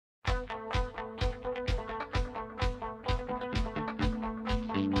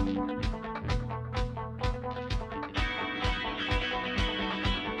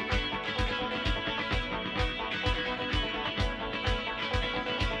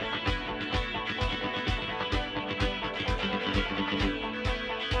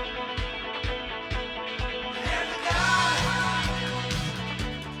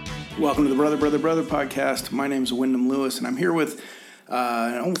Welcome to the Brother podcast. My name is Wyndham Lewis, and I'm here with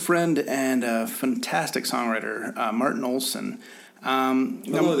an old friend and a fantastic songwriter, Martin Olson.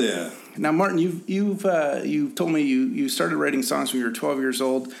 Hello there. Now, Martin, you've told me you started writing songs when you were 12 years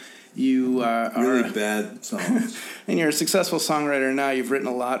old. You really bad songs, and you're a successful songwriter now. You've written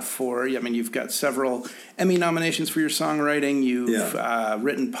a lot for. I mean, you've got several Emmy nominations for your songwriting. You've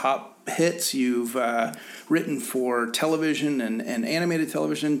written pop hits. You've written for television and animated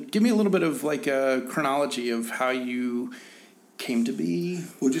television. Give me a little bit of like a chronology of how you came to be.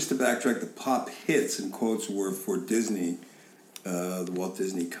 Well, just to backtrack, the pop hits in quotes were for Disney, the Walt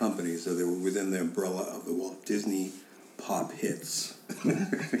Disney Company, so they were within the umbrella of the Walt Disney Pop Hits.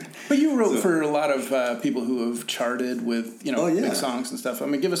 But you wrote for a lot of people who have charted with, big songs and stuff. I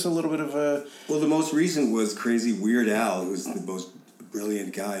mean, give us a little bit of a... Well, the most recent was Crazy Weird Al, who's the most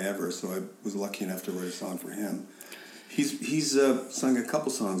brilliant guy ever, so I was lucky enough to write a song for him. He's sung a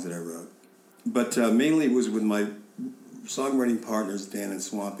couple songs that I wrote. But mainly it was with my songwriting partners, Dan and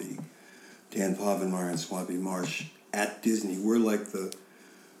Swampy. Dan Povenmire and Swampy Marsh at Disney. We're like the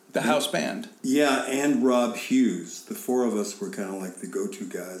house band. Yeah, and Rob Hughes. The four of us were kind of like the go-to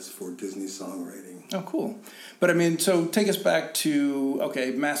guys for Disney songwriting. Oh, cool. But I mean, so take us back to,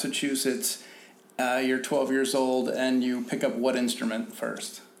 Massachusetts. You're 12 years old, and you pick up what instrument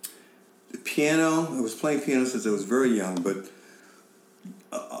first? The piano. I was playing piano since I was very young, but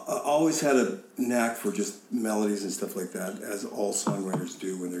I always had a knack for just melodies and stuff like that, as all songwriters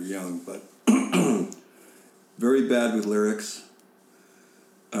do when they're young, but very bad with lyrics.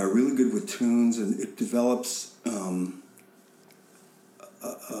 Really good with tunes, and it develops, it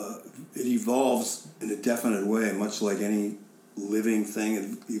evolves in a definite way, much like any living thing.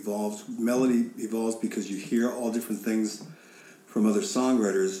 It evolves. Melody evolves because you hear all different things from other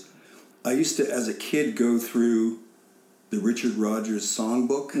songwriters. I used to, as a kid, go through the Richard Rodgers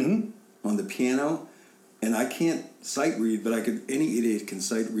songbook on the piano, and I can't sight read, but any idiot can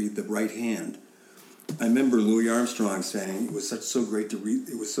sight read the right hand. I remember Louis Armstrong saying it was so great to read.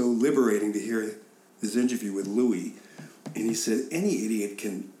 It was so liberating to hear this interview with Louis, and he said any idiot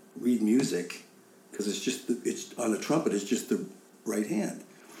can read music because it's on a trumpet. It's just the right hand,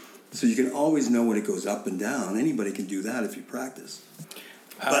 so you can always know when it goes up and down. Anybody can do that if you practice,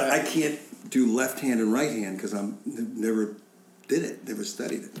 but I can't do left hand and right hand because never did it, never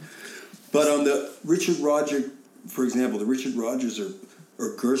studied it. But on the Richard Rodgers, for example, the Richard Rodgers or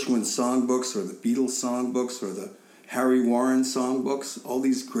Gershwin songbooks, or the Beatles songbooks, or the Harry Warren songbooks, all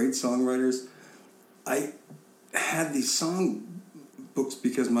these great songwriters. I had these songbooks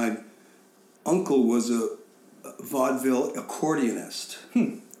because my uncle was a vaudeville accordionist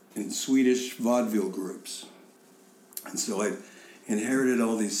in Swedish vaudeville groups. And so I inherited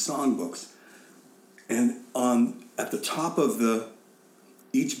all these songbooks. And at the top of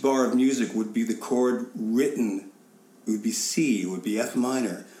each bar of music would be the chord written. It would be C, it would be F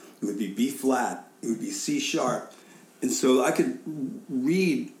minor, it would be B flat, it would be C sharp. And so I could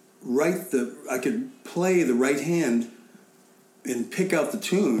I could play the right hand and pick out the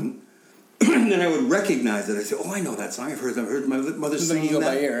tune, and then I would recognize it. I'd say, oh, I know that song, I've heard my mother singing that. So then you go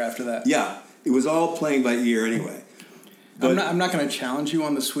by ear after that. Yeah, it was all playing by ear anyway. But I'm not going to challenge you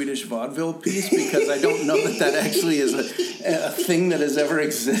on the Swedish vaudeville piece because I don't know that actually is a thing that has ever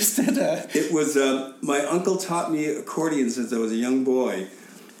existed. It was my uncle taught me accordion since I was a young boy.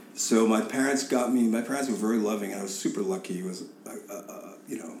 So my parents were very loving, and I was super lucky.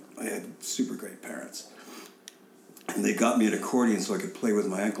 I had super great parents. And they got me an accordion so I could play with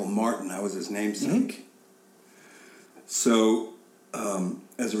my Uncle Martin. I was his namesake. So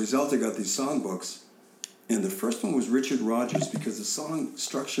as a result, I got these songbooks. And the first one was Richard Rodgers because the song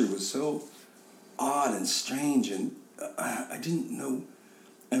structure was so odd and strange, and I didn't know.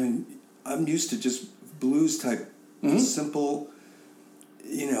 I mean, I'm used to just blues type, simple,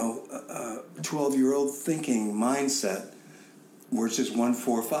 12-year-old thinking mindset where it's just 1,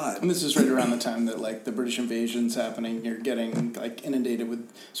 4, 5. And this is right around the time that like the British invasion's happening. You're getting like inundated with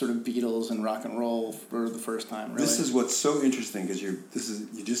sort of Beatles and rock and roll for the first time. Really, this is what's so interesting because you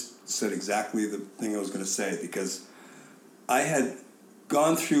just said exactly the thing I was going to say, because I had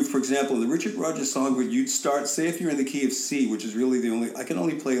gone through, for example, the Richard Rodgers song where you'd start, say if you're in the key of C, which is really I can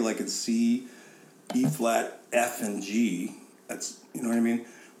only play like in C, E flat, F, and G. That's, you know what I mean?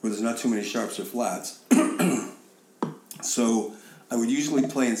 Where there's not too many sharps or flats. So I would usually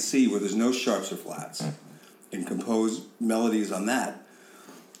play in C where there's no sharps or flats and compose melodies on that.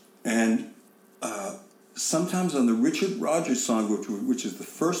 And sometimes on the Richard Rodgers song, which is the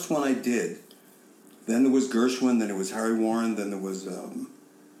first one I did, then there was Gershwin, then it was Harry Warren, then there was the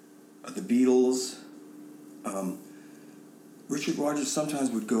Beatles. Richard Rodgers sometimes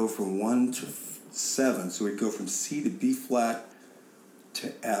would go from 1 to 7, so he'd go from C to B flat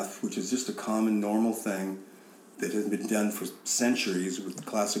to F, which is just a common, normal thing that has been done for centuries with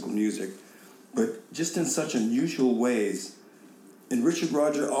classical music, but just in such unusual ways. And Richard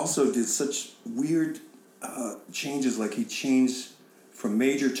Rodgers also did such weird changes, like he changed from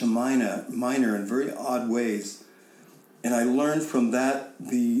major to minor in very odd ways. And I learned from that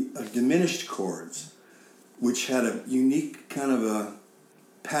the diminished chords, which had a unique kind of a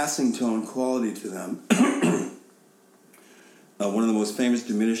passing tone quality to them. One of the most famous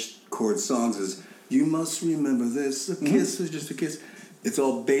diminished chord songs is "You Must Remember This, a Kiss is Just a Kiss." It's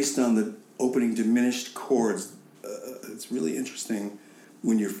all based on the opening diminished chords. It's really interesting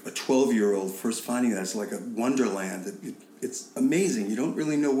when you're a 12-year-old first finding that. It's like a wonderland. It's amazing. You don't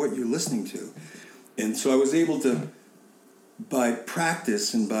really know what you're listening to. And so I was able to, by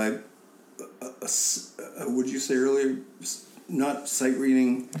practice and by, what did you say earlier? Not sight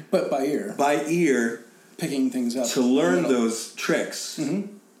reading. But by ear. By ear. Picking things up. To learn those tricks.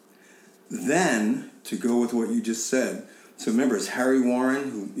 Mm-hmm. Then, to go with what you just said. So remember, it's Harry Warren,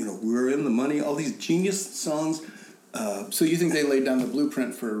 who, We're in the Money, all these genius songs. So you think they laid down the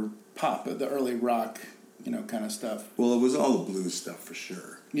blueprint for pop, the early rock, kind of stuff? Well, it was all the blues stuff for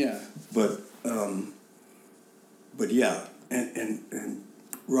sure. Yeah. But yeah, and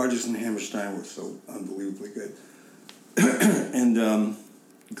Rodgers and Hammerstein were so unbelievably good. And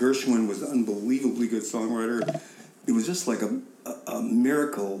Gershwin was an unbelievably good songwriter. It was just like a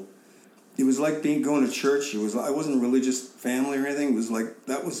miracle. It was like going to church. I wasn't a religious family or anything. It was like,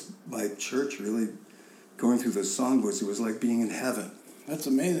 that was my church, really, going through the songbooks. It was like being in heaven. That's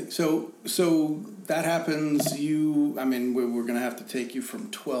amazing. So that happens. We're going to have to take you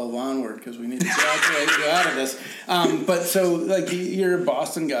from 12 onward because we need to graduate you out of this. But so, like, you're a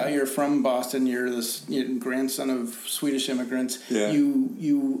Boston guy. You're from Boston. You're grandson of Swedish immigrants. Yeah.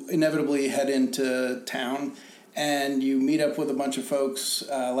 You inevitably head into town, and you meet up with a bunch of folks,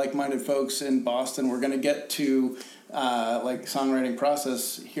 like-minded folks in Boston. We're going to get to songwriting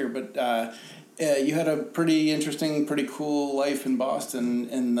process here, but. You had a pretty interesting, pretty cool life in Boston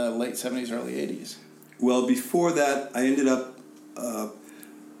in the late 70s, early 80s. Well, before that, I ended up,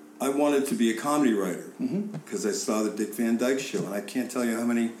 I wanted to be a comedy writer because I saw the Dick Van Dyke Show, and I can't tell you how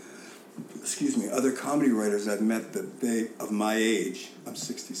many, other comedy writers I've met of my age, I'm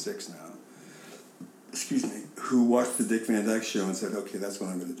 66 now, who watched the Dick Van Dyke Show and said, okay, that's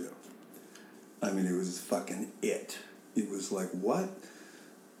what I'm going to do. I mean, it was fucking it. It was like, what?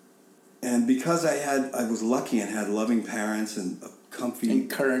 And because I was lucky and had loving parents and a comfy...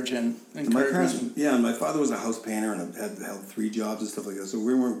 Encouraging. My parents, and my father was a house painter and had 3 jobs and stuff like that. So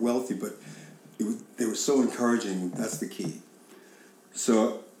we weren't wealthy, but they were so encouraging. That's the key.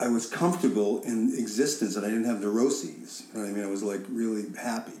 So I was comfortable in existence and I didn't have neuroses. You know what I mean? I was like really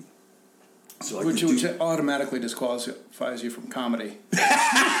happy. So which automatically disqualifies you from comedy.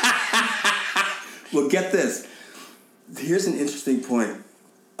 Well, get this. Here's an interesting point.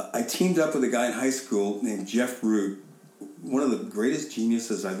 I teamed up with a guy in high school named Jeff Root, one of the greatest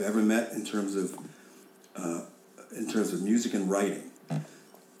geniuses I've ever met in terms of music and writing.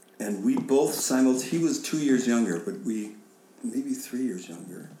 And we both he was 2 years younger, but maybe 3 years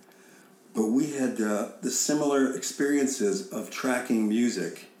younger. But we had the similar experiences of tracking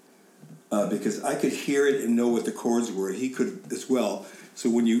music because I could hear it and know what the chords were. He could as well. So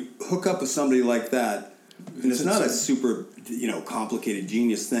when you hook up with somebody like that, and it's not a super, complicated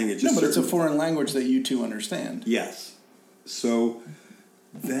genius thing. It's just it's a foreign language that you two understand. Yes. So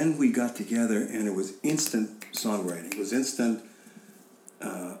then we got together, and it was instant songwriting. It was instant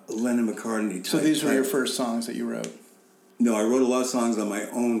Lennon-McCartney type. So these were your first songs that you wrote? No, I wrote a lot of songs on my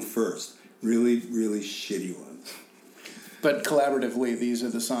own first. Really, really shitty ones. But collaboratively, these are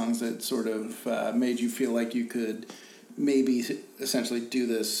the songs that sort of made you feel like you could maybe essentially do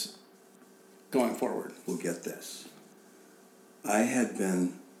this going forward. We'll get this.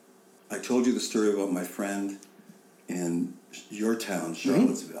 I told you the story about my friend in your town,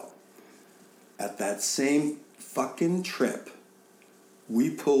 Charlottesville. At that same fucking trip, we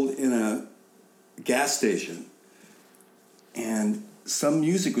pulled in a gas station and some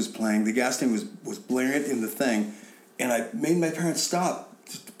music was playing. The gas station was blaring in the thing, and I made my parents stop.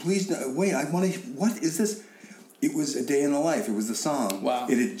 Please, wait, I want to, what is this? It was A Day in the Life. It was the song. Wow.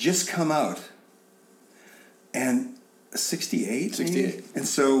 It had just come out. And 68? 68. And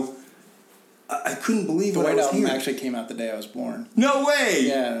so I couldn't believe what I was The White Album hearing. actually came out the day I was born. No way!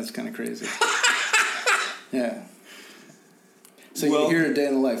 Yeah, that's kind of crazy. Yeah. So you hear A Day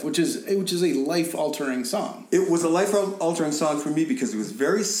in the Life, which is a life-altering song. It was a life-altering song for me because it was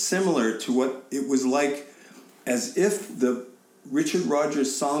very similar to what it was like, as if the Richard Rodgers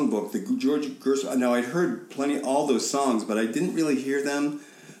songbook, the George Gershwin. Now, I'd heard all those songs, but I didn't really hear them.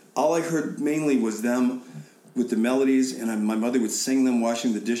 All I heard mainly was them with the melodies, and my mother would sing them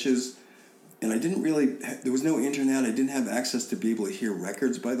washing the dishes. And I didn't really, there was no internet. I didn't have access to be able to hear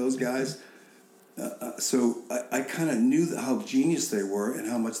records by those guys. So I kind of knew how genius they were and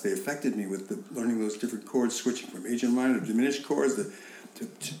how much they affected me with learning those different chords, switching from major and minor to diminished chords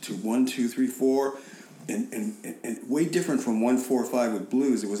to 1, 2, 3, 4. And way different from 1, 4, 5 with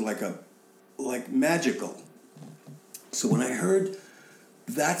blues. It was like magical. So when I heard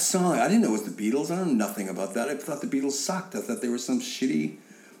that song, I didn't know it was the Beatles. I know nothing about that. I thought the Beatles sucked. I thought they were some shitty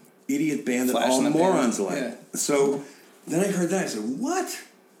idiot band that all morons like. Yeah. So then I heard that. I said, what?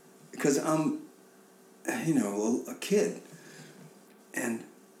 Because I'm, a kid. And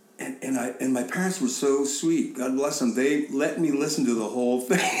my parents were so sweet. God bless them. They let me listen to the whole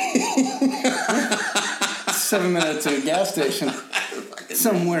thing. 7 minutes at a gas station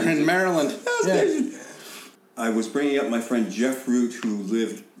somewhere in Maryland. Yeah. I was bringing up my friend Jeff Root, who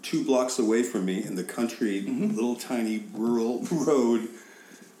lived 2 blocks away from me in the country, little tiny rural road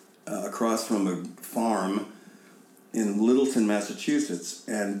across from a farm in Littleton, Massachusetts.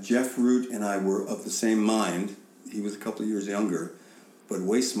 And Jeff Root and I were of the same mind. He was a couple of years younger, but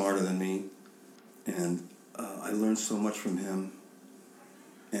way smarter than me. And I learned so much from him.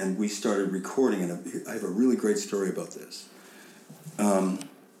 And we started recording, and I have a really great story about this.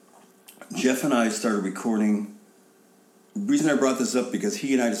 Jeff and I started recording. The reason I brought this up, because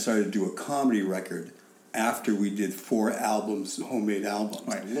he and I decided to do a comedy record after we did 4 albums, homemade albums.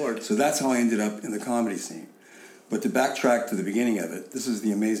 My Lord. So that's how I ended up in the comedy scene. But to backtrack to the beginning of it, this is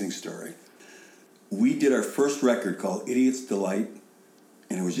the amazing story. We did our first record called Idiot's Delight,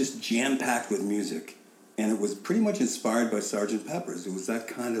 and it was just jam-packed with music. And it was pretty much inspired by Sgt. Pepper's. It was that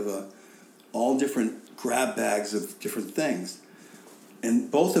kind of all different grab bags of different things. And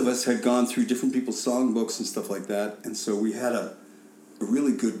both of us had gone through different people's songbooks and stuff like that. And so we had a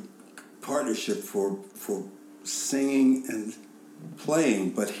really good partnership for singing and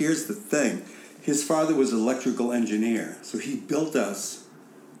playing. But here's the thing. His father was an electrical engineer. So he built us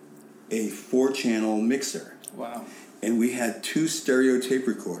a 4-channel mixer. Wow. And we had 2 stereo tape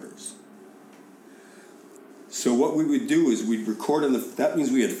recorders. So what we would do is we'd record that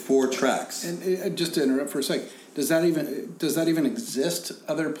means we had 4 tracks. And just to interrupt for a sec, does that even exist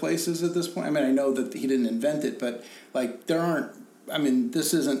other places at this point? I mean, I know that he didn't invent it, but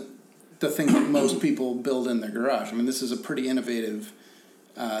this isn't the thing that most people build in their garage. I mean, this is a pretty innovative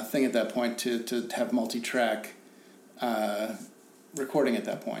thing at that point to have multi-track recording at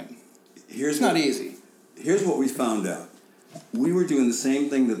that point. It's not easy. Here's what we found out. We were doing the same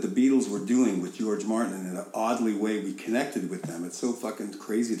thing that the Beatles were doing with George Martin, and in an oddly way we connected with them. It's so fucking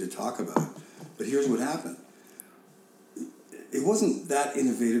crazy to talk about. But here's what happened. It wasn't that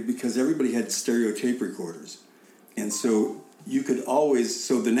innovative because everybody had stereo tape recorders. And so you could always...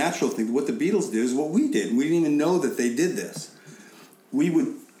 So the natural thing, what the Beatles did is what we did. We didn't even know that they did this. We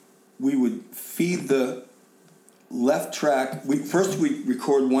would feed the left track... First we'd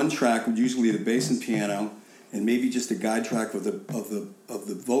record one track, usually the bass and piano, and maybe just a guide track of the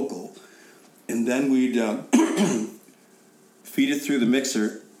vocal, and then we'd feed it through the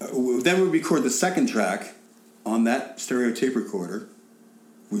mixer. Then we'd record the second track on that stereo tape recorder.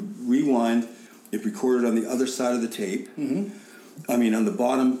 We'd rewind. It recorded on the other side of the tape. Mm-hmm. I mean, on the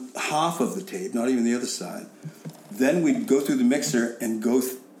bottom half of the tape, not even the other side. Then we'd go through the mixer and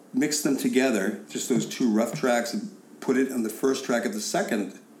mix them together, just those 2 rough tracks, and put it on the first track of the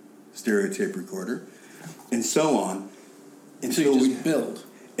second stereo tape recorder. And so on. Until you just build.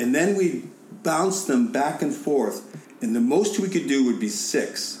 And then we'd bounce them back and forth. And the most we could do would be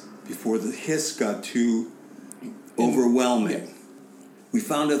 6 before the hiss got too overwhelming. Yeah. We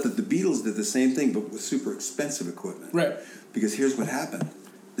found out that the Beatles did the same thing, but with super expensive equipment. Right. Because here's what happened.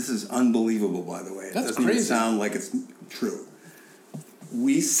 This is unbelievable, by the way. It doesn't even sound like it's true.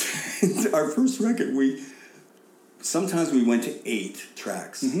 Our first record, sometimes we went to 8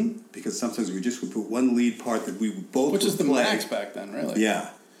 tracks, because sometimes we just would put one lead part that we would both Which is the play. max back then, really. Yeah.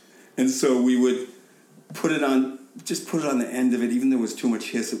 And so we would put it on the end of it, even though there was too much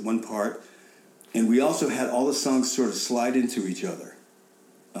hiss at one part. And we also had all the songs sort of slide into each other,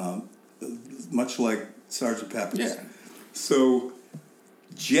 much like Sgt. Pepper's. Yeah. So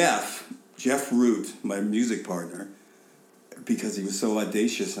Jeff Root, my music partner, because he was so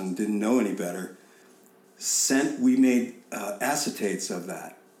audacious and didn't know any better, we made acetates of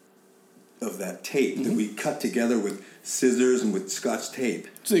that tape that we cut together with scissors and with Scotch tape.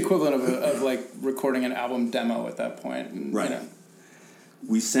 It's the equivalent of like recording an album demo at that point. And, right.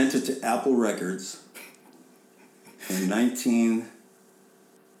 We sent it to Apple Records, in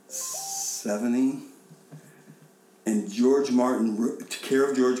 1970, and George Martin took care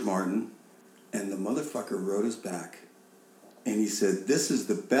of George Martin, and the motherfucker wrote us back, and he said, "This is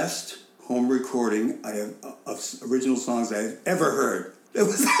the best home recording I have of original songs I have ever heard." That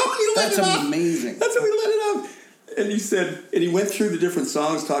was how he let it off. That's amazing. That's how he let it off. And he said, and he went through the different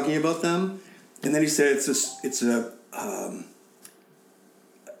songs talking about them, and then he said, this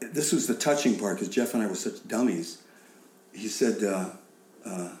was the touching part, because Jeff and I were such dummies. He said,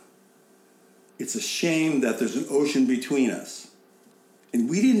 it's a shame that there's an ocean between us. And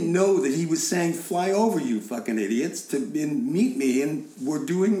we didn't know that he was saying, "Fly over, you fucking idiots, and meet me." And we're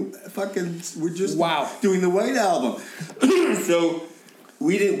doing doing the White Album. So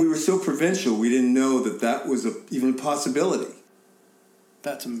we were so provincial, we didn't know that was even a possibility.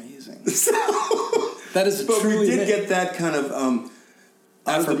 That's amazing. That is but we did get that kind of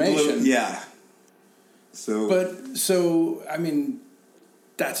affirmation. Yeah. So I mean,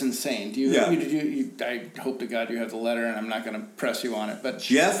 that's insane. I hope to God you have the letter, and I'm not going to press you on it. But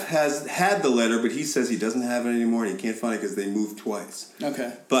Jeff has had the letter, but he says he doesn't have it anymore, and he can't find it because they moved twice.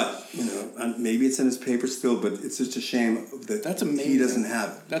 Okay. But maybe it's in his paper still, but it's just a shame that that's amazing. He doesn't have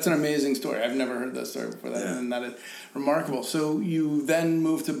it. That's an amazing story. I've never heard that story before. And that is remarkable. So you then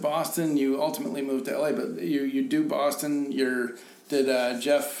moved to Boston. You ultimately moved to LA, but you do Boston. Did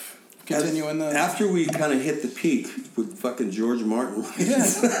Jeff continue in the... After we kind of hit the peak with fucking George Martin. Yeah.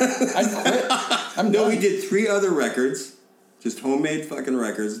 I quit. I'm done. We did 3 other records, just homemade fucking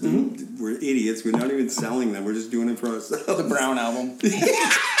records. Mm-hmm. We're idiots. We're not even selling them. We're just doing it for ourselves. The Brown album.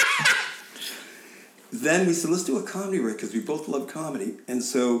 Then we said, let's do a comedy record, because we both love comedy. And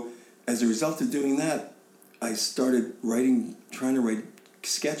so, as a result of doing that, I started trying to write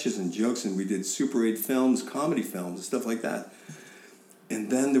sketches and jokes, and we did Super 8 films, comedy films, and stuff like that. And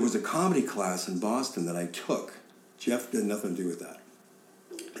then there was a comedy class in Boston that I took. Jeff had nothing to do with that.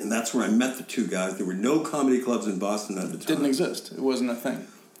 And that's where I met the 2 guys. There were no comedy clubs in Boston at the time. It didn't exist. It wasn't a thing.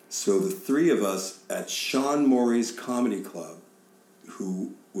 So the 3 of us at Sean Morey's Comedy Club,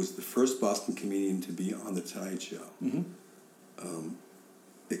 who was the first Boston comedian to be on The Tonight Show,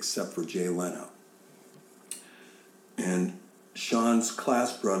 except for Jay Leno. And Sean's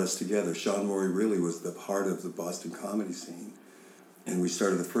class brought us together. Sean Morey really was the heart of the Boston comedy scene. And we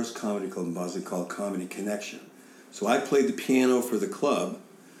started the first comedy club in Boston called Comedy Connection. So I played the piano for the club,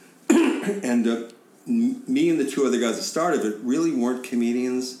 and me and the 2 other guys that started it really weren't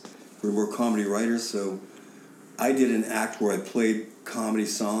comedians. We were comedy writers, so I did an act where I played comedy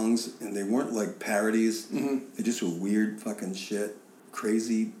songs, and they weren't like parodies. Mm-hmm. They just were weird fucking shit,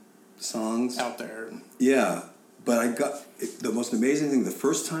 crazy songs. Out there. Yeah, but I got the most amazing thing. The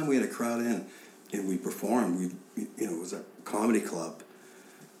first time we had a crowd in, and we performed, it was a comedy club,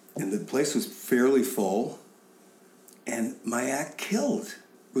 and the place was fairly full, and my act killed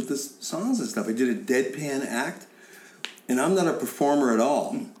with the songs and stuff. I did a deadpan act, and I'm not a performer at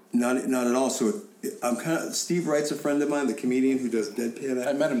all, not at all. So I'm kind of Steve Wright's a friend of mine, the comedian who does deadpan acts.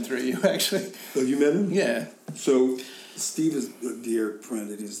 I met him through you, actually. Oh, you met him? Yeah. So Steve is a dear friend,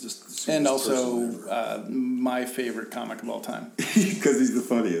 and he's just the sweetest and also person ever. My favorite comic of all time. Because he's the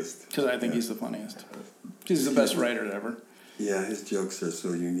funniest. Because I think he's the funniest. He's the best writer ever. Yeah, his jokes are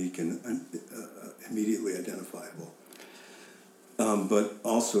so unique and immediately identifiable. But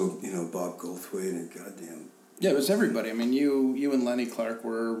also, Bob Goldthwait and goddamn... Yeah, it was everybody. I mean, you and Lenny Clark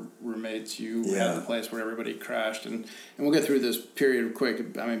were roommates. You had the place where everybody crashed. And we'll get through this period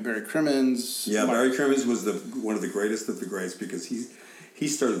quick. I mean, Barry Crimmins... Yeah, Barry Crimmins was one of the greatest of the greats, because he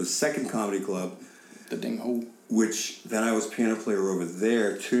started the second comedy club. The Ding Ho. Which then I was piano player over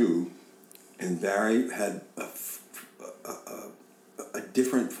there, too. And Barry had a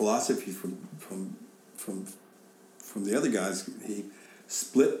different philosophy from the other guys. He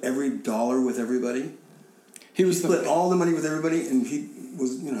split every dollar with everybody. He split all the money with everybody, and he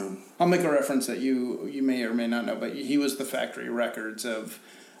was, I'll make a reference that you may or may not know, but he was the Factory Records of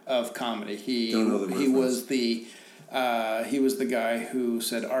comedy. He was the guy who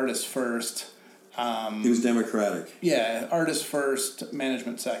said artists first. He was democratic. Yeah, artists first,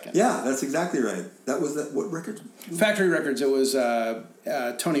 management second. Yeah, that's exactly right. That was what record? Factory Records. It was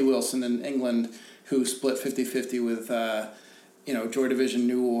Tony Wilson in England who split 50-50 with Joy Division,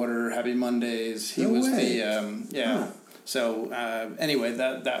 New Order, Happy Mondays. He was the Huh. So anyway,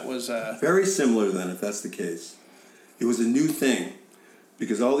 that was very similar then, if that's the case. It was a new thing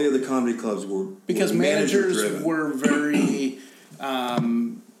because all the other comedy clubs were managers were very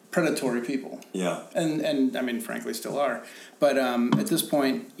predatory people. Yeah. And I mean, frankly, still are. But at this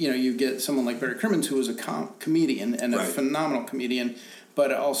point, you get someone like Barry Crimmins, who was a comedian and a phenomenal comedian,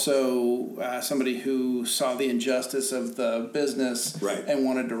 but also somebody who saw the injustice of the business and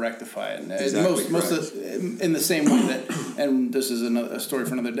wanted to rectify it. And exactly most in the same way that, and this is a story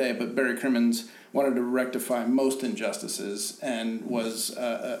for another day, but Barry Crimmins wanted to rectify most injustices and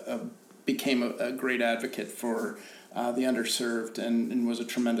became a great advocate for the underserved and was a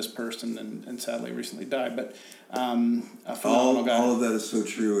tremendous person and sadly recently died. But a phenomenal guy. All of that is so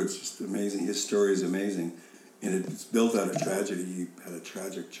true. It's just amazing. His story is amazing. And it's built out of tragedy. He had a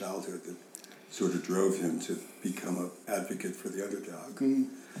tragic childhood that sort of drove him to become an advocate for the underdog. Mm.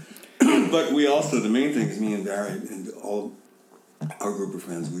 But we also, the main thing is me and Barry and all our group of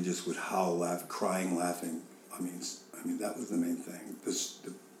friends, we just would howl, crying, laughing. I mean, that was the main thing.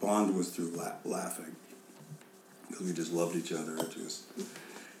 The bond was through laughing. Because we just loved each other.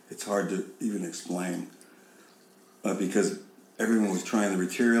 It's hard to even explain. Because everyone was trying the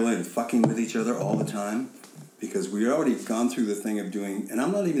material and fucking with each other all the time. Because we had already gone through the thing of doing, and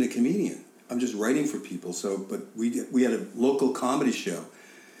I'm not even a comedian. I'm just writing for people. But we had a local comedy show,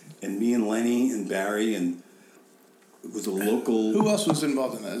 and me and Lenny and Barry, and it was a local. Who else was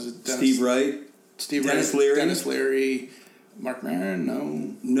involved in that? Is it Steve Wright, Dennis Leary, Dennis Leary, Mark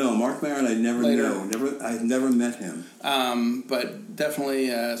Maron? No, Mark Maron. I never know. I had never met him. But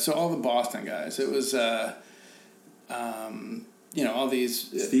definitely. So all the Boston guys. It was. All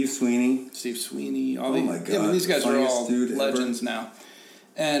these... Steve Sweeney. My God. These guys are all legends now.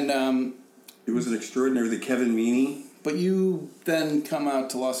 And... it was an extraordinary... The Kevin Meaney. But you then come out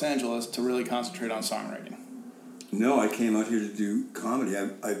to Los Angeles to really concentrate on songwriting. No, I came out here to do comedy.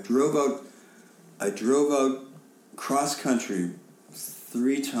 I drove out cross-country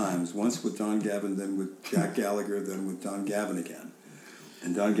 3 times. Once with Don Gavin, then with Jack Gallagher, then with Don Gavin again.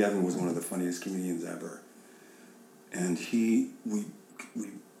 And Don Gavin was one of the funniest comedians ever. And we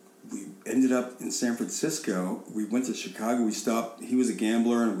ended up in San Francisco. We went to Chicago. We stopped. He was a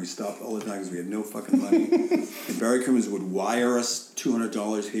gambler, and we stopped all the time because we had no fucking money. And Barry Crimmins would wire us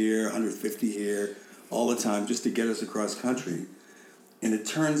 $200 here, $150 here, all the time, just to get us across country. And it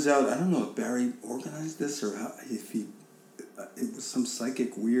turns out, I don't know if Barry organized this or it was some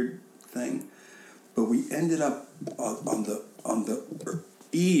psychic weird thing, but we ended up on the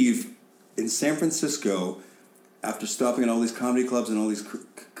eve in San Francisco. After stopping at all these comedy clubs and all these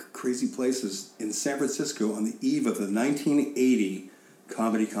crazy places in San Francisco on the eve of the 1980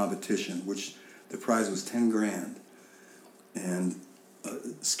 comedy competition, which the prize was $10,000, and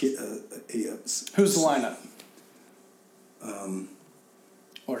who's the lineup?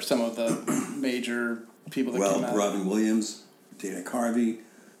 Or some of the major people that came out. Robin Williams, Dana Carvey,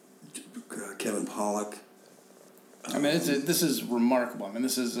 Kevin Pollak. I mean, this is remarkable. I mean,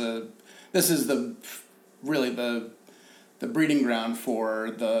 this is really the breeding ground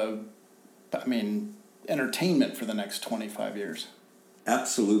for entertainment for the next 25 years.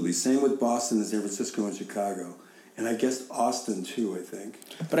 Absolutely. Same with Boston and San Francisco and Chicago. And I guess Austin too, I think.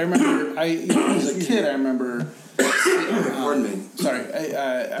 But I remember, as a kid, I remember... Pardon me. Sorry.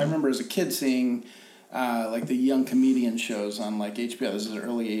 I remember as a kid seeing the young comedian shows on HBO. This is the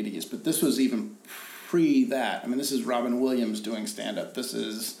early 80s. But this was even pre that. I mean, this is Robin Williams doing stand-up. This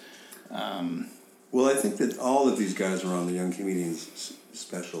is... Well, I think that all of these guys are on the Young Comedians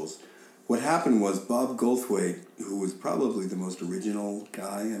specials. What happened was Bob Goldthwait, who was probably the most original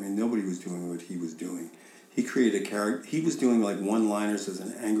guy, I mean, nobody was doing what he was doing. He created a character. He was doing one-liners as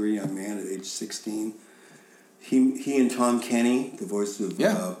an angry young man at age 16. He and Tom Kenny, the voice of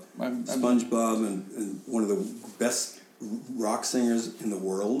SpongeBob and one of the best rock singers in the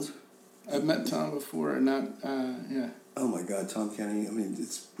world. I've met Tom before, and not, Oh my God, Tom Kenny. I mean,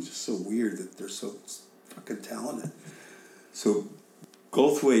 it's just so weird that they're so fucking talented. So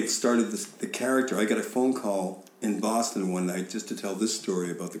Goldthwait started the character. I got a phone call in Boston one night just to tell this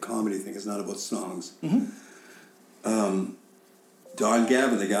story about the comedy thing. It's not about songs. Mm-hmm. Don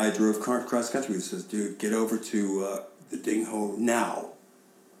Gavin, the guy I drove cross country, says, dude, get over to the Ding Ho now.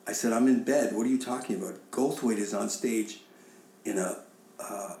 I said, I'm in bed. What are you talking about? Goldthwait is on stage in a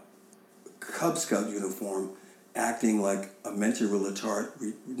Cub Scout uniform acting like a mentally retarded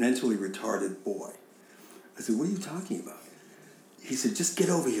boy. I said, what are you talking about? He said, just get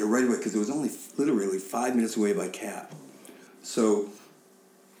over here right away, because it was only literally 5 minutes away by cab. So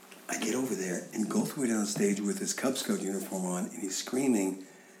I get over there, and Goldthwait on stage with his Cub Scout uniform on, and he's screaming,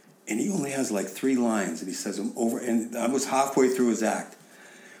 and he only has 3 lines, and he says them over, and I was halfway through his act.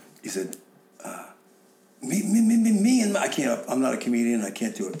 He said, me and I'm not a comedian, I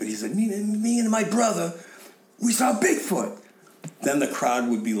can't do it, but he said, me and my brother, we saw Bigfoot. Then the crowd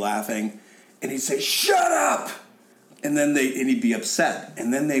would be laughing, and he'd say, "Shut up!" And then he'd be upset,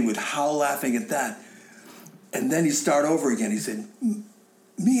 and then they would howl laughing at that, and then he'd start over again. He said,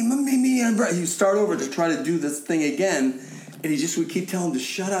 "Me, and Brett." He'd start over to try to do this thing again, and he just would keep telling him to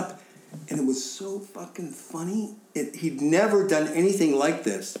shut up, and it was so fucking funny. He'd never done anything like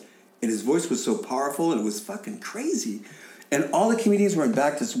this, and his voice was so powerful, and it was fucking crazy. And all the comedians were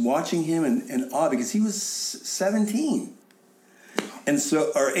back just watching him in awe because he was 17, and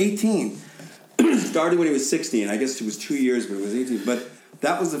so or 18. Started when he was 16. I guess it was 2 years, but he was 18. But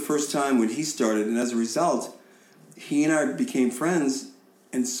that was the first time when he started, and as a result, he and I became friends.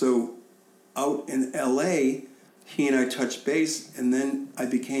 And so, out in L.A., he and I touched base, and then I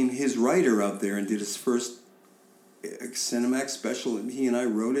became his writer out there and did his first Cinemax special. And he and I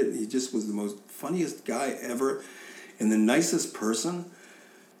wrote it. And he just was the most funniest guy ever, and the nicest person.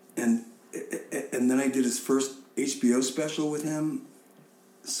 And then I did his first HBO special with him.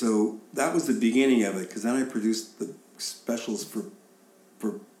 So that was the beginning of it, because then I produced the specials for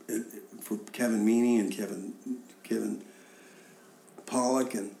Kevin Meaney and Kevin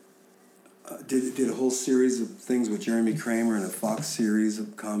Pollack, and did a whole series of things with Jeremy Kramer and a Fox series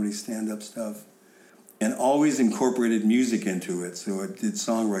of comedy stand-up stuff, and always incorporated music into it. So I did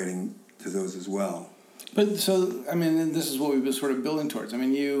songwriting to those as well. But so I mean, and this is what we've been sort of building towards. I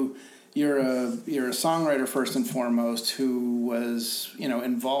mean, You're a songwriter first and foremost who was,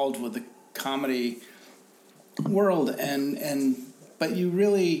 involved with the comedy world, but you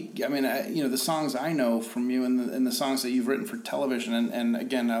really, I mean, the songs I know from you and the songs that you've written for television, and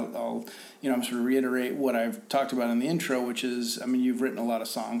again, I'll I'm sort of reiterate what I've talked about in the intro, which is, I mean, you've written a lot of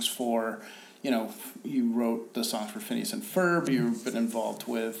songs for, you wrote the songs for Phineas and Ferb. You've been involved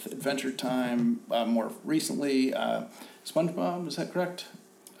with Adventure Time, more recently, SpongeBob. Is that correct?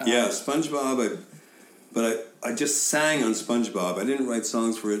 Yeah, SpongeBob, but I just sang on SpongeBob. I didn't write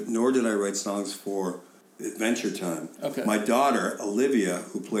songs for it, nor did I write songs for Adventure Time. Okay. My daughter, Olivia,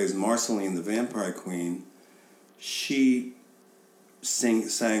 who plays Marceline the Vampire Queen, she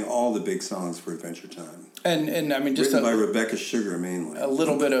sang all the big songs for Adventure Time. And I mean, just written by Rebecca Sugar, mainly. A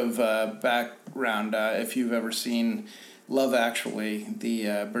little bit of background, if you've ever seen Love Actually,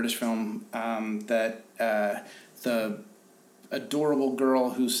 the British film that the adorable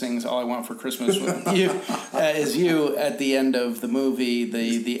girl who sings "All I Want for Christmas" with you is you at the end of the movie,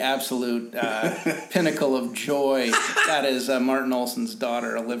 the absolute pinnacle of joy. That is Martin Olson's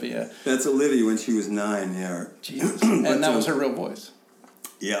daughter, Olivia. That's Olivia when she was 9. Yeah, Jesus. And that was her real voice.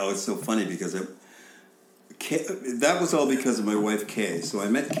 Yeah, it's so funny because that was all because of my wife Kay. So I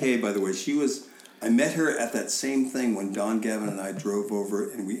met Kay, by the way. I met her at that same thing when Don Gavin and I drove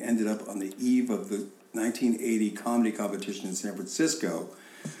over, and we ended up on the eve of the 1980 comedy competition in San Francisco.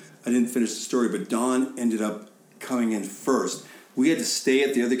 I didn't finish the story, but Don ended up coming in first. We had to stay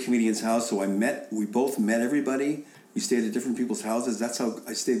at the other comedian's house, so we both met everybody. We stayed at different people's houses. That's how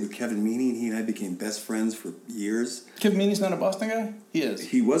I stayed with Kevin Meaney, and he and I became best friends for years. Kevin Meaney's not a Boston guy? He is.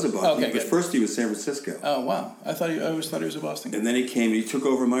 He was a Boston guy. Okay, But first he was San Francisco. Oh, wow. I always thought he was a Boston guy. And then he came and he took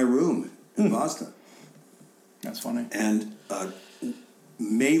over my room in Boston. That's funny. And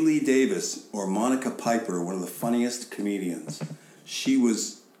Maylee Davis, or Monica Piper, one of the funniest comedians. She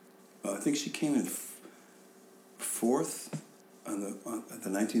was, I think she came in fourth on the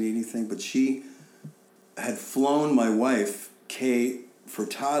 1980 thing, but she had flown my wife, Kay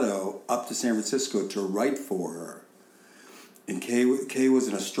Furtado, up to San Francisco to write for her. And Kay was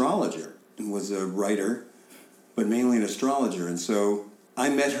an astrologer and was a writer, but mainly an astrologer. And so I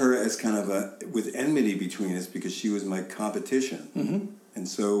met her as kind of with enmity between us because she was my competition. Mm-hmm. And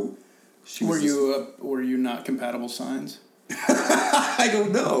so she was... Were you not compatible signs? I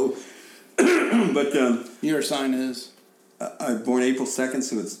don't know. But... your sign is? I'm born April 2nd,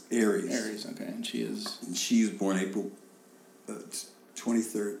 so it's Aries. Aries, okay. And she is? And she's born April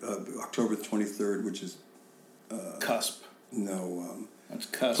 23rd, October 23rd, which is... cusp. No, that's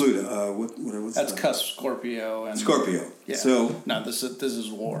cusp. Pluto. What's that's cusp, Scorpio. And Scorpio. Yeah. So... No, this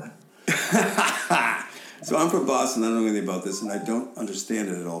is war. So I'm from Boston. I don't know anything about this, and I don't understand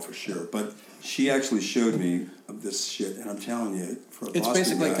it at all for sure. But she actually showed me of this shit, and I'm telling you, for a Boston It's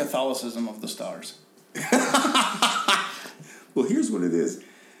basically guy, Catholicism of the stars. Well, here's what it is.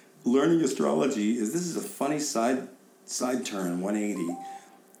 Learning astrology this is a funny side turn, 180.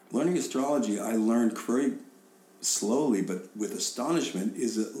 Learning astrology, I learned very slowly, but with astonishment,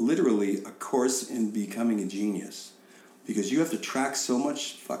 is literally a course in becoming a genius. Because you have to track so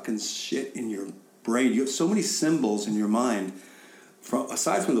much fucking shit in your brain. You have so many symbols in your mind.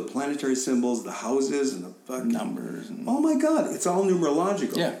 Aside from the planetary symbols, the houses, and the fucking... numbers. Oh my God, it's all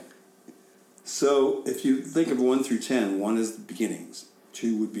numerological. Yeah. So if you think of 1 through 10, 1 is the beginnings.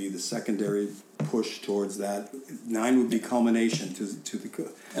 2 would be the secondary push towards that. 9 would be culmination to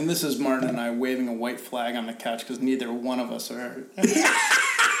the. And this is Martin and I waving a white flag on the couch because neither one of us are.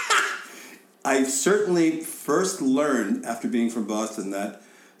 I certainly first learned after being from Boston that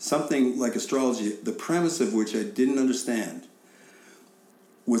something like astrology, the premise of which I didn't understand,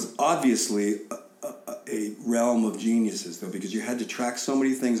 was obviously a realm of geniuses, though, because you had to track so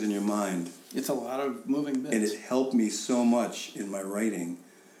many things in your mind. It's a lot of moving bits. And it helped me so much in my writing,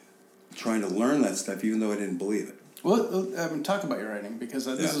 trying to learn that stuff, even though I didn't believe it. Well, talk about your writing, because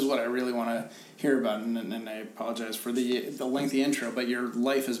this is what I really want to hear about, and I apologize for the lengthy intro, but your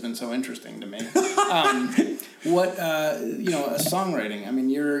life has been so interesting to me. Songwriting. I mean,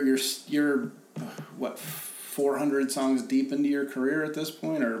 you're what, 400 songs deep into your career at this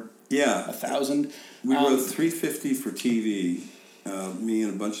point, or 1,000? We wrote 350 for TV. Me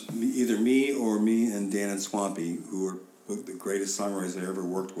and either me and Dan and Swampy, who were the greatest songwriters I ever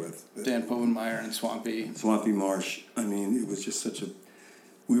worked with. Dan Povenmire and Swampy Marsh. I mean, it was just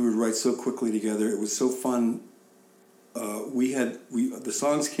we would write so quickly together. It was so fun. The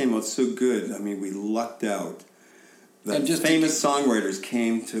songs came out so good. I mean, we lucked out. That famous songwriters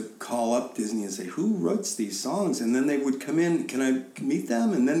came to call up Disney and say, "Who writes these songs?" And then they would come in. Can I meet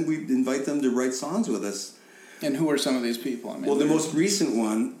them? And then we'd invite them to write songs with us. And who are some of these people? I mean, well, the most recent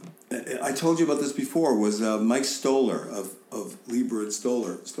one, I told you about this before, was Mike Stoller of Lieber and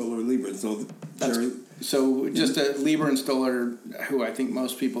Stoller. Stoller and Lieber. So just Lieber and Stoller, who I think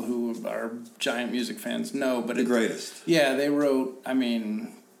most people who are giant music fans know. But the greatest. Yeah, they wrote, I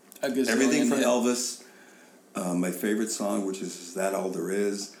mean, a gazillion. Everything from Elvis. My favorite song, which is That All There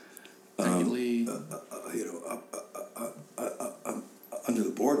Is. Lee. Under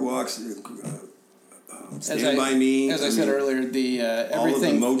the Boardwalks. Stand By Me. As I said earlier,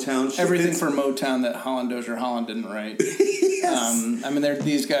 everything all of the Motown. Everything for Motown that Dozier Holland didn't write. Yes. They're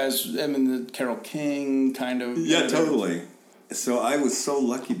these guys. The Carole King kind of. Yeah, totally. So I was so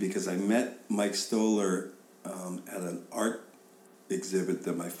lucky because I met Mike Stoller at an art exhibit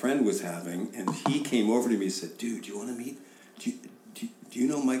that my friend was having, and he came over to me and said, "Dude, do you want to meet? Do you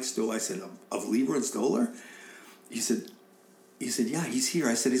know Mike Stoller?" I said, "Of Lieber and Stoller?" He said, "Yeah, he's here."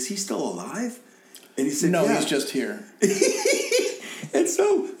 I said, "Is he still alive?" And he said, "No, yeah. He's just here." And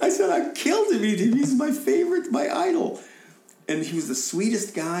so I said, "I killed to meet him. He's my favorite, my idol." And he was the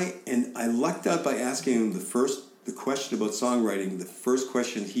sweetest guy. And I lucked out by asking him the question about songwriting. The first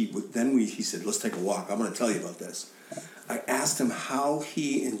question he said, "Let's take a walk. I'm going to tell you about this." I asked him how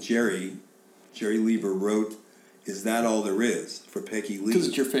he and Jerry Lieber wrote "Is That All There Is" for Peggy Lee. Because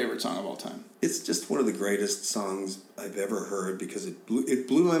it's your favorite song of all time. It's just one of the greatest songs I've ever heard because it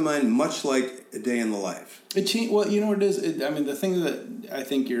blew my mind, much like A Day in the Life. Well, you know what it is? The thing that I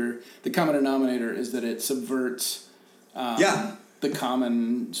think the common denominator is that it subverts the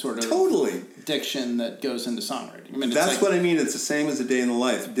common sort of diction that goes into songwriting. That's what I mean. It's the same as A Day in the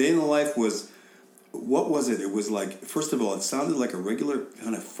Life. A Day in the Life was... What was it? It was like, first of all, it sounded like a regular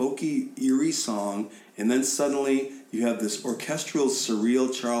kind of folky, eerie song, and then suddenly you have this orchestral, surreal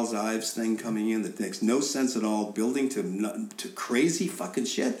Charles Ives thing coming in that makes no sense at all, building to crazy fucking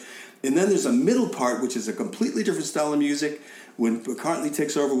shit. And then there's a middle part, which is a completely different style of music, when McCartney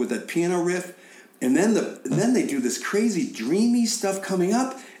takes over with that piano riff, and then they do this crazy, dreamy stuff coming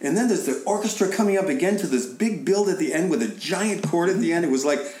up, and then there's the orchestra coming up again to this big build at the end with a giant chord at the end. It was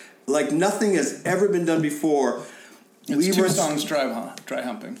like nothing has ever been done before. It's 2 songs dry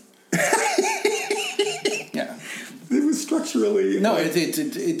humping. Yeah. It was structurally... No,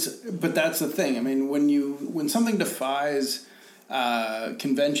 it's but that's the thing. I mean, when something defies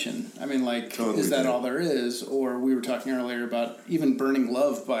convention, totally Is That All There Is? Or we were talking earlier about even Burning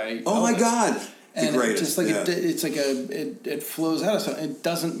Love by Oh Elvis. My God! And it flows out of something. It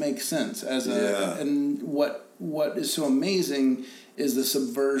doesn't make sense and what is so amazing is the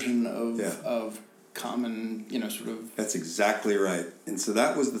subversion of common, sort of... That's exactly right. And so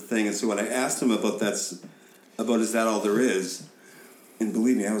that was the thing. And so when I asked him about Is That All There Is? And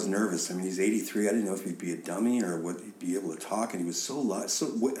believe me, I was nervous. I mean, he's 83. I didn't know if he'd be a dummy or what he'd be able to talk. And he was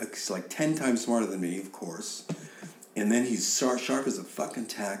he's like 10 times smarter than me, of course. And then he's sharp as a fucking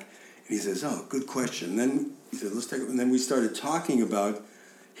tack. And he says, "Oh, good question." And then he said, "Let's take it." And then we started talking about...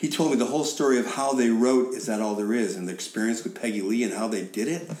 He told me the whole story of how they wrote Is That All There Is? And the experience with Peggy Lee and how they did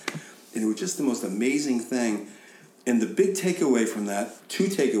it. And it was just the most amazing thing. And the big takeaway from that, 2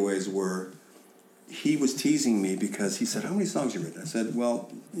 takeaways were, he was teasing me because he said, "How many songs have you written?" I said,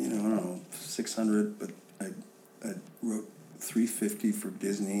 "Well, I don't know, 600, but I wrote 350 for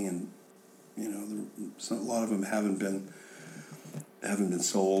Disney, and a lot of them haven't been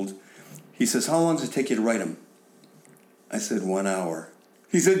sold." He says, "How long does it take you to write them?" I said, 1 hour.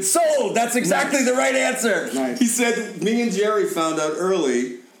 He said, sold! That's exactly the right answer! Nice. He said, me and Jerry found out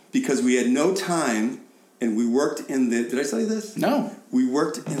early because we had no time, and we worked in the... Did I tell you this? No. We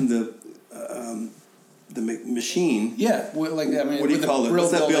worked in the machine. Yeah, what do you call it?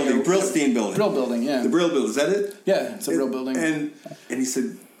 What's that building? Brillstein building. Brill building, yeah. The Brill building, is that it? Yeah, it's a Brill building. And he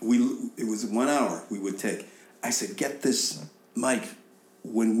said, it was 1 hour we would take. I said, get this, Mike,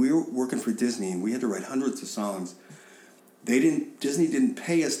 when we were working for Disney and we had to write hundreds of songs, Disney didn't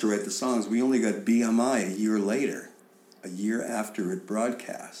pay us to write the songs. We only got BMI a year later, a year after it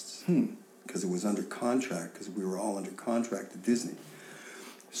broadcasts, because it was under contract, because we were all under contract at Disney.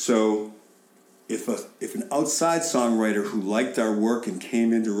 So if an outside songwriter who liked our work and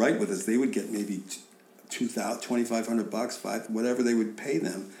came in to write with us, they would get maybe $2,500, whatever they would pay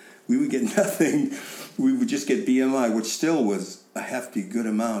them. We would get nothing. We would just get BMI, which still was a hefty, good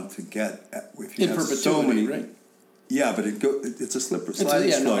amount to get. If you in have perpetuity, so many, right? Yeah, but it's a slippery slope.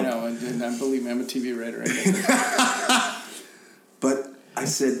 No, I know. And believe me, I'm a TV writer. But I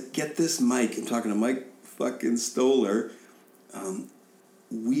said, get this, Mike. I'm talking to Mike fucking Stoller.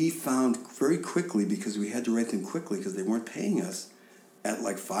 We found very quickly, because we had to write them quickly because they weren't paying us, at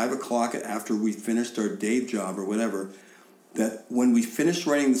like 5 o'clock after we finished our day job or whatever, that when we finished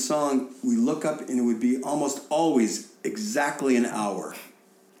writing the song, we look up and it would be almost always exactly an hour.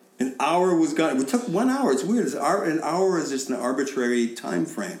 An hour was gone. It took 1 hour. It's weird. An hour is just an arbitrary time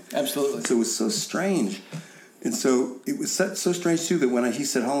frame. Absolutely. So it was so strange. And so it was so strange, too, that when he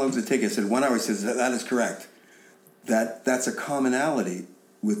said, how long does it take? I said, 1 hour. He says, that is correct. That's a commonality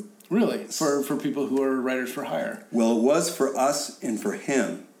with... Really? For people who are writers for hire? Well, it was for us and for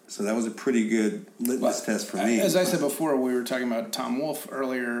him. So that was a pretty good litmus test for me. As I said before, we were talking about Tom Wolfe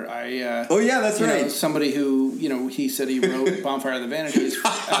earlier. Oh yeah, that's right. Somebody who he said he wrote "Bonfire of the Vanities,"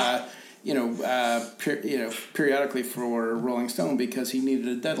 periodically for Rolling Stone because he needed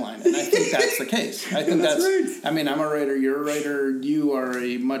a deadline, and I think that's the case. I think that's right. I mean, I'm a writer. You're a writer. You are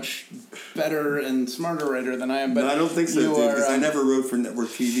a much better and smarter writer than I am. But no, I don't think so, because I never wrote for network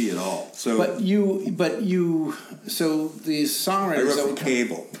TV at all. So, so these songwriters. I wrote for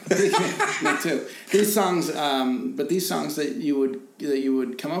cable. Me too. These songs, but these songs that you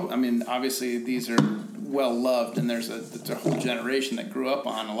would come up. I mean, obviously these are well loved, and there's a whole generation that grew up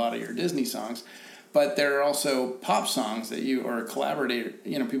on a lot of your Disney songs. But there are also pop songs that you or collaborator,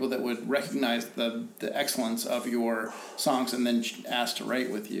 people that would recognize the excellence of your songs and then ask to write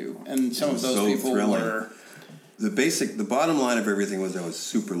with you. And some of those people were. The bottom line of everything was I was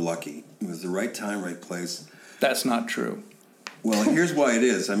super lucky. It was the right time, right place. That's not true. Well, here's why it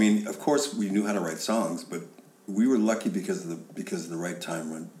is. I mean, of course, we knew how to write songs, but we were lucky because of the right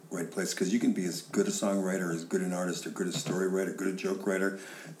time, right place. Because you can be as good a songwriter, as good an artist, or good a story writer, good a joke writer,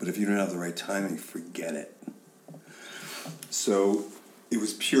 but if you don't have the right timing, forget it. So it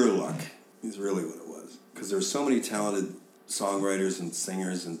was pure luck. Is really what it was. Because there's so many talented songwriters and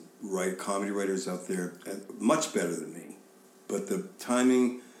singers and comedy writers out there, much better than me. But the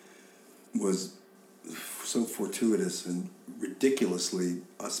timing was so fortuitous and ridiculously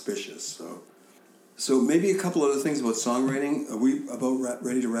auspicious. So maybe a couple other things about songwriting. Are we about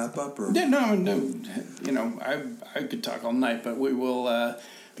ready to wrap up? Or? Yeah, no. I could talk all night, but we will.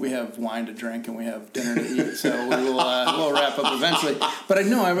 We have wine to drink and we have dinner to eat, so we'll wrap up eventually. But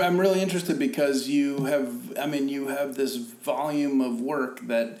I'm really interested because you have this volume of work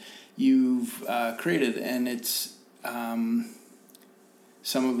that you've created, and it's.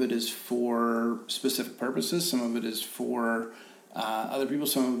 Some of it is for specific purposes. Some of it is for other people.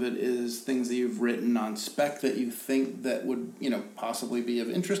 Some of it is things that you've written on spec that you think that would, possibly be of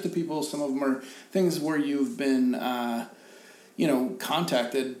interest to people. Some of them are things where you've been,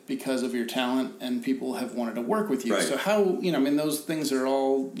 contacted because of your talent and people have wanted to work with you. Right. So how, those things are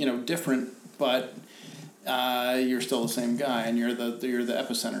all, different, but you're still the same guy and you're the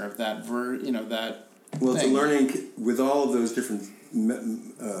epicenter of that that. Well, it's a learning with all of those different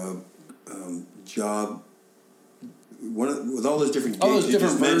job. With all those different gigs, all those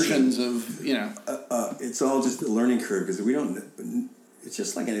different versions of it's all just a learning curve because we don't. It's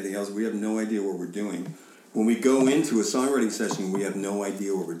just like anything else. We have no idea what we're doing. When we go into a songwriting session, we have no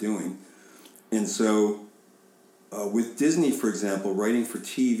idea what we're doing, and so with Disney, for example, writing for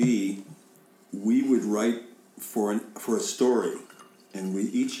TV, we would write for a story. And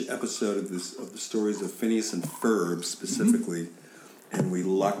each episode of the stories of Phineas and Ferb specifically, and we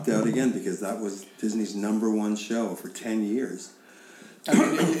lucked out again because that was Disney's #1 show for 10 years. I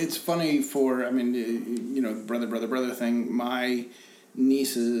mean, it's funny the brother thing. My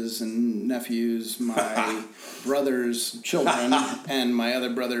nieces and nephews, my brother's children, and my other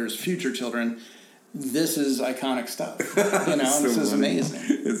brother's future children, this is iconic stuff. You know, so this is funny. amazing.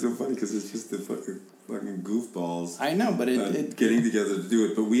 It's so funny because it's just the fucking goofballs. I know, but getting together to do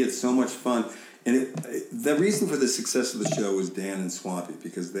it. But we had so much fun. And the reason for the success of the show was Dan and Swampy,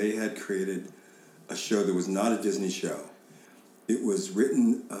 because they had created a show that was not a Disney show. It was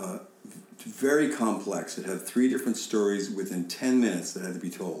written very complex. It had 3 different stories within 10 minutes that had to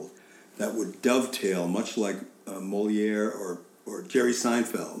be told that would dovetail, much like Moliere or Jerry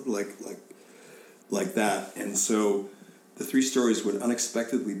Seinfeld, like that. And so the 3 stories would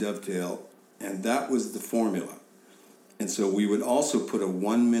unexpectedly dovetail, and that was the formula. And so we would also put a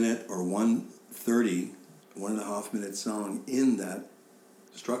 1 minute or 1.5 minute song in that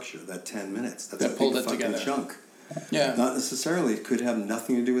structure, that 10 minutes. That's that a pulled big it fucking together. chunk. Yeah. Not necessarily. It could have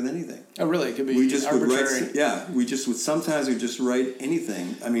nothing to do with anything. Oh, really? It could be we just arbitrary. would write. We just would. Sometimes we just write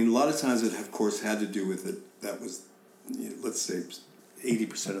anything. I mean, a lot of times it, of course, had to do with it. That was, let's say,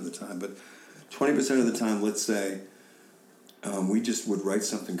 80% of the time, but 20% of the time, let's say, we just would write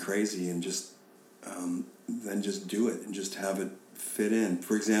something crazy and just then just do it and just have it fit in.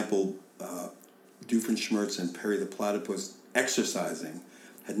 For example, Doofenshmirtz and Perry the Platypus exercising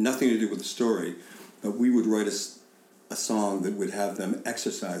had nothing to do with the story, but we would write a song that would have them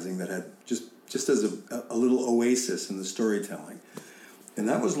exercising that had just as a little oasis in the storytelling. And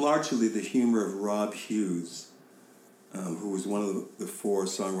that was largely the humor of Rob Hughes, who was one of the 4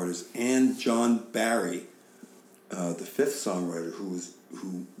 songwriters, and John Barry, the 5th songwriter, who was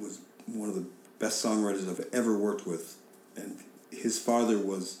one of the best songwriters I've ever worked with. And his father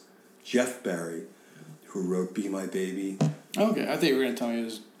was Jeff Barry, who wrote Be My Baby. Okay, I thought you were going to tell me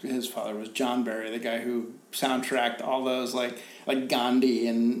his father was John Barry, the guy who soundtracked all those, like Gandhi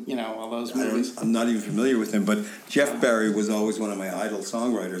and, all those movies. I'm not even familiar with him, but Jeff Barry was always one of my idol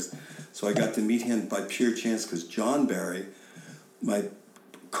songwriters. So I got to meet him by pure chance because John Barry, my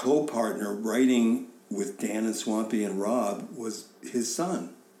co-partner writing with Dan and Swampy and Rob, was his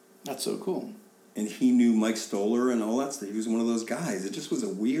son. That's so cool. And he knew Mike Stoller and all that stuff. He was one of those guys. It just was a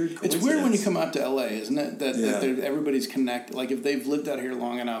weird coincidence. It's weird when you come out to LA, isn't it? That everybody's connected. Like, if they've lived out here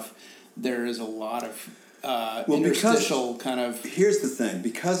long enough, there is a lot of interstitial kind of... Here's the thing.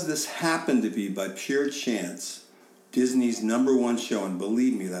 Because this happened to be, by pure chance, Disney's #1 show, and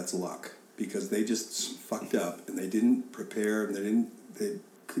believe me, that's luck, because they just fucked up, and they didn't prepare, and they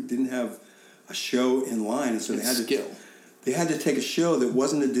didn't have a show in line, and so they had skill. They had to take a show that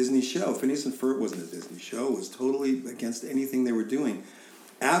wasn't a Disney show. Phineas and Ferb wasn't a Disney show. It was totally against anything they were doing.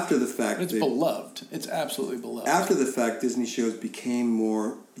 After the fact... It's beloved. It's absolutely beloved. After the fact, Disney shows became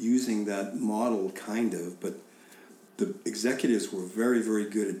more using that model, kind of, but the executives were very, very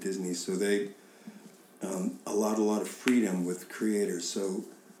good at Disney, so they allowed a lot of freedom with creators. So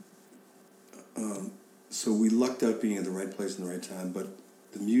we lucked out being at the right place in the right time, but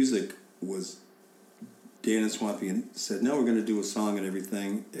the music was... Dan and Swampy said, no, we're going to do a song and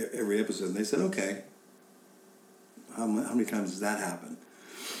everything, every episode. And they said, okay. How many times does that happen?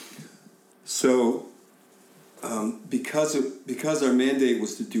 So, because our mandate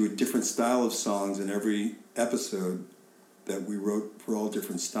was to do a different style of songs in every episode, that we wrote for all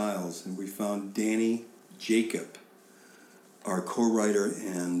different styles, and we found Danny Jacob, our co-writer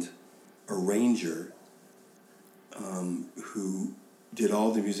and arranger, who did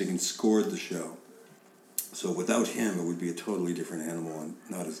all the music and scored the show. So without him, it would be a totally different animal and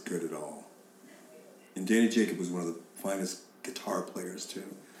not as good at all. And Danny Jacob was one of the finest guitar players, too.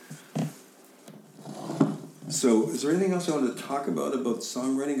 So is there anything else I want to talk about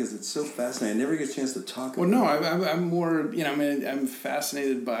songwriting? Because it's so fascinating. I never get a chance to talk about it. Well, no, I'm more, I'm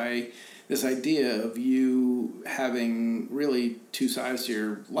fascinated by this idea of you having really 2 sides to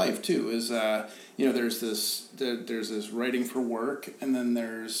your life, too. Is, there's this writing for work, and then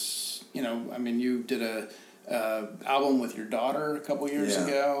there's... you did a album with your daughter a couple years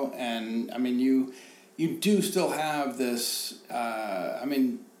ago, and you do still have this.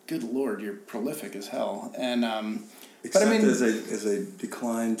 Good Lord, you're prolific as hell, and except as I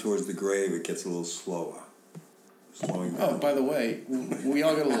decline towards the grave, it gets a little slower. Slowing down. Oh, by the way, we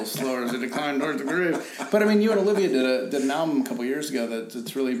all get a little slower as I decline towards the grave. But you and Olivia did an album a couple years ago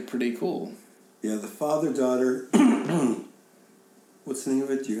that's really pretty cool. Yeah, the father-daughter. What's the name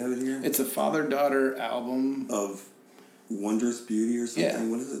of it? Do you have it here? It's a father-daughter album. Of Wondrous Beauty or something? Yeah.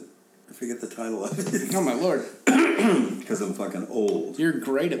 What is it? I forget the title of it. Oh, my Lord. Because I'm fucking old. You're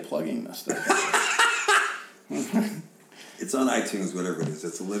great at plugging this stuff. It's on iTunes, whatever it is.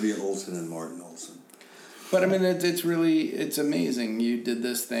 It's Olivia Olson and Martin Olson. But, it's amazing. You did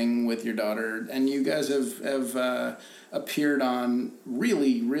this thing with your daughter, and you guys have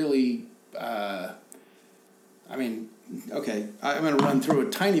okay, I'm going to run through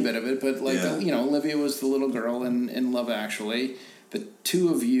a tiny bit of it, but Olivia was the little girl in Love Actually. The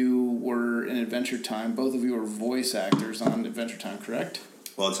two of you were in Adventure Time. Both of you were voice actors on Adventure Time, correct?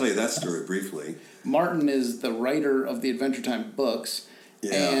 Well, I'll tell you that story briefly. Martin is the writer of the Adventure Time books,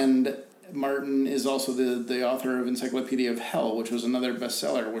 and Martin is also the author of Encyclopedia of Hell, which was another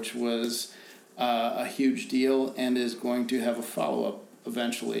bestseller, which was a huge deal, and is going to have a follow-up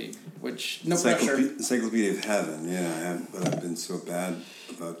eventually, which, pressure. Encyclopedia of Heaven, but I've been so bad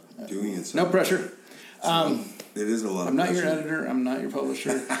about doing it. No pressure. It is a lot I'm of not pressure. your editor. I'm not your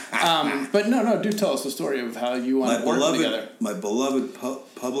publisher. But no, do tell us the story of how you want to work together. My beloved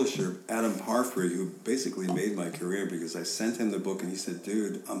publisher, Adam Parfrey, who basically made my career because I sent him the book and he said,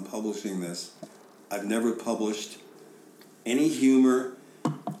 dude, I'm publishing this. I've never published any humor,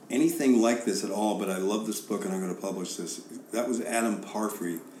 anything like this at all, but I love this book and I'm going to publish this. That was Adam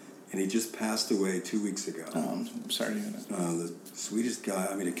Parfrey, and he just passed away 2 weeks ago. Oh, I'm sorry to hear that. The sweetest guy.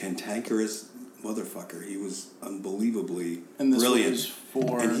 I mean, a cantankerous motherfucker. He was unbelievably brilliant.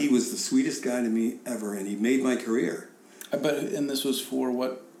 And he was the sweetest guy to me ever, and he made my career. And this was for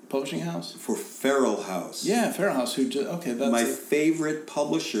what publishing house? For Feral House. Yeah, Feral House. That's my favorite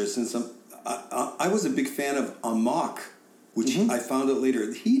publisher since I was a big fan of Amok, which I found out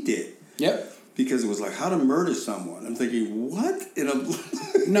later he did. Yep. Because it was like how to murder someone. I'm thinking, what?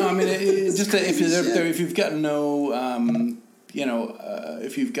 No, I mean, if you've got no.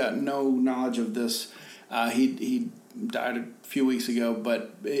 If you've got no knowledge of this, he died a few weeks ago,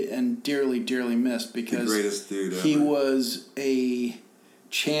 and dearly, dearly missed because the greatest dude ever. He was a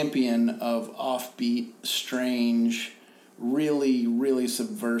champion of offbeat, strange, really, really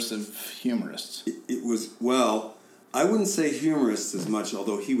subversive humorists. It was, well, I wouldn't say humorist as much,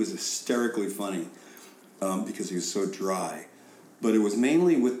 although he was hysterically funny because he was so dry. But it was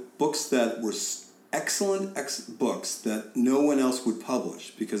mainly with books that were excellent books that no one else would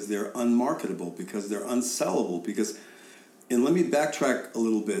publish because they're unmarketable, because they're unsellable, and let me backtrack a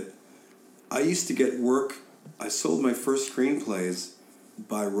little bit. I used to get work, I sold my first screenplays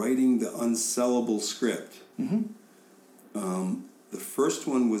by writing the unsellable script. Mm-hmm. The first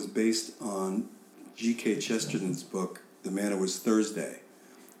one was based on G.K. Chesterton's book, The Man Who Was Thursday,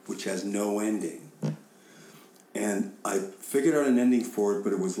 which has no ending. And I figured out an ending for it,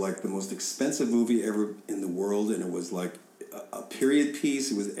 but it was like the most expensive movie ever in the world, and it was like a period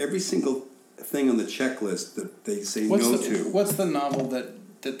piece. It was every single thing on the checklist that they say no to. What's the novel that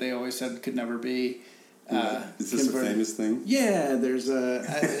they always said could never be? Is this a famous thing? Yeah, there's it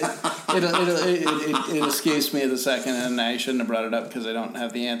escapes me at the second, and I shouldn't have brought it up because I don't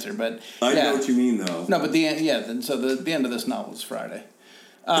have the answer. But I know what you mean, though. No, but the end of this novel is Friday.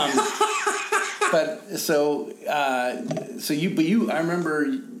 But I remember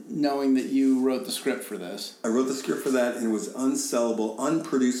knowing that you wrote the script for this. I wrote the script for that, and it was unsellable,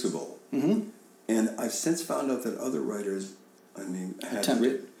 unproducible. Mm-hmm. And I've since found out that other writers,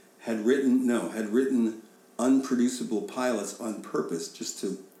 had written unproducible pilots on purpose just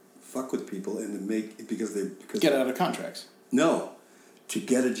to fuck with people and to make because get out of contracts. No, to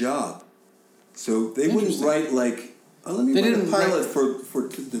get a job. So they wouldn't write like. Oh, let me write a pilot for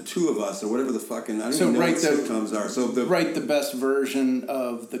the two of us, or whatever the fucking... I don't even know what sitcoms are. Write the best version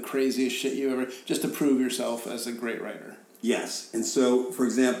of the craziest shit you ever... Just to prove yourself as a great writer. Yes. And so, for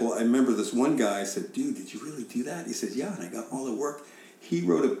example, I remember this one guy, I said, dude, did you really do that? He said, yeah, and I got all the work. He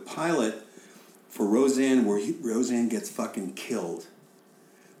wrote a pilot for Roseanne where Roseanne gets fucking killed.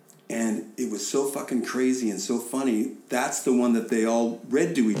 And it was so fucking crazy and so funny. That's the one that they all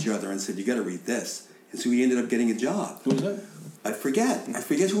read to each other and said, you got to read this. And so he ended up getting a job. Who was that? I forget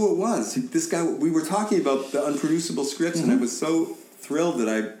who it was. This guy, we were talking about the unproducible scripts, and I was so thrilled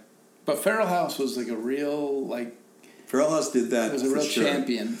that But Feral House was like a real, Feral House did that. It was a real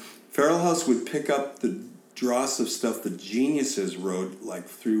champion. Feral House would pick up the dross of stuff the geniuses wrote,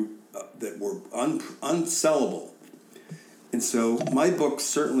 through, that were unsellable. And so my book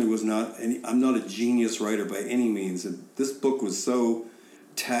certainly was not, I'm not a genius writer by any means. And this book was so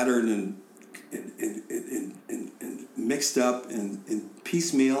tattered and mixed up and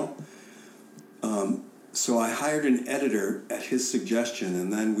piecemeal. So I hired an editor at his suggestion,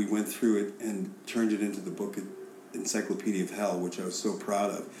 and then we went through it and turned it into the book Encyclopedia of Hell, which I was so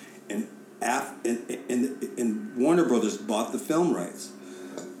proud of. And Warner Brothers bought the film rights.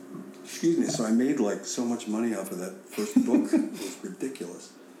 Excuse me. So I made so much money off of that first book. It was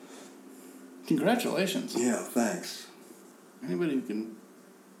ridiculous. Congratulations. Yeah, thanks. Anybody who can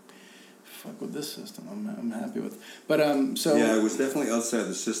fuck with this system, I'm happy with. But so yeah, it was definitely outside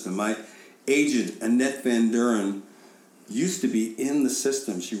the system. My agent Annette Van Duren, used to be in the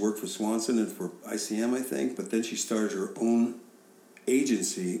system. She worked for Swanson and for ICM, I think, but then she started her own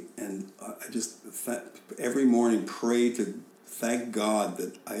agency, and I just every morning pray to thank God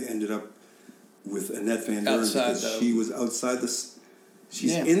that I ended up with Annette Van Buren, because she was outside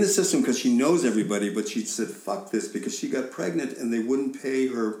she's in the system because she knows everybody, but she said fuck this because she got pregnant and they wouldn't pay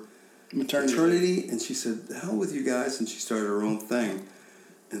her maternity, and she said the hell with you guys, and she started her own thing.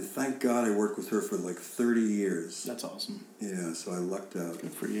 And thank God I worked with her for like 30 years. That's awesome. Yeah, so I lucked out.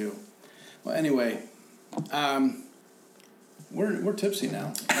 Good for you. Well, anyway, we're tipsy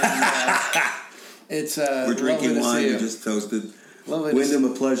now. And, it's we're drinking wine. We just toasted. Wyndham,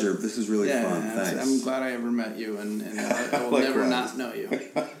 a pleasure. This is really fun. Thanks. I'm glad I ever met you, and I will never not know you.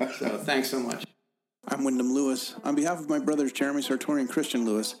 So thanks so much. I'm Wyndham Lewis. On behalf of my brothers Jeremy Sartori and Christian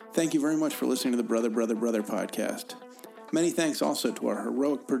Lewis, thank you very much for listening to the Brother podcast. Many thanks also to our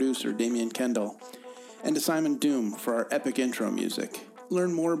heroic producer, Damian Kendall, and to Simon Doom for our epic intro music.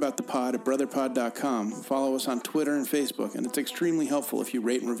 Learn more about the pod at brotherpod.com. Follow us on Twitter and Facebook, and it's extremely helpful if you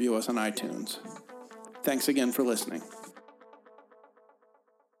rate and review us on iTunes. Thanks again for listening.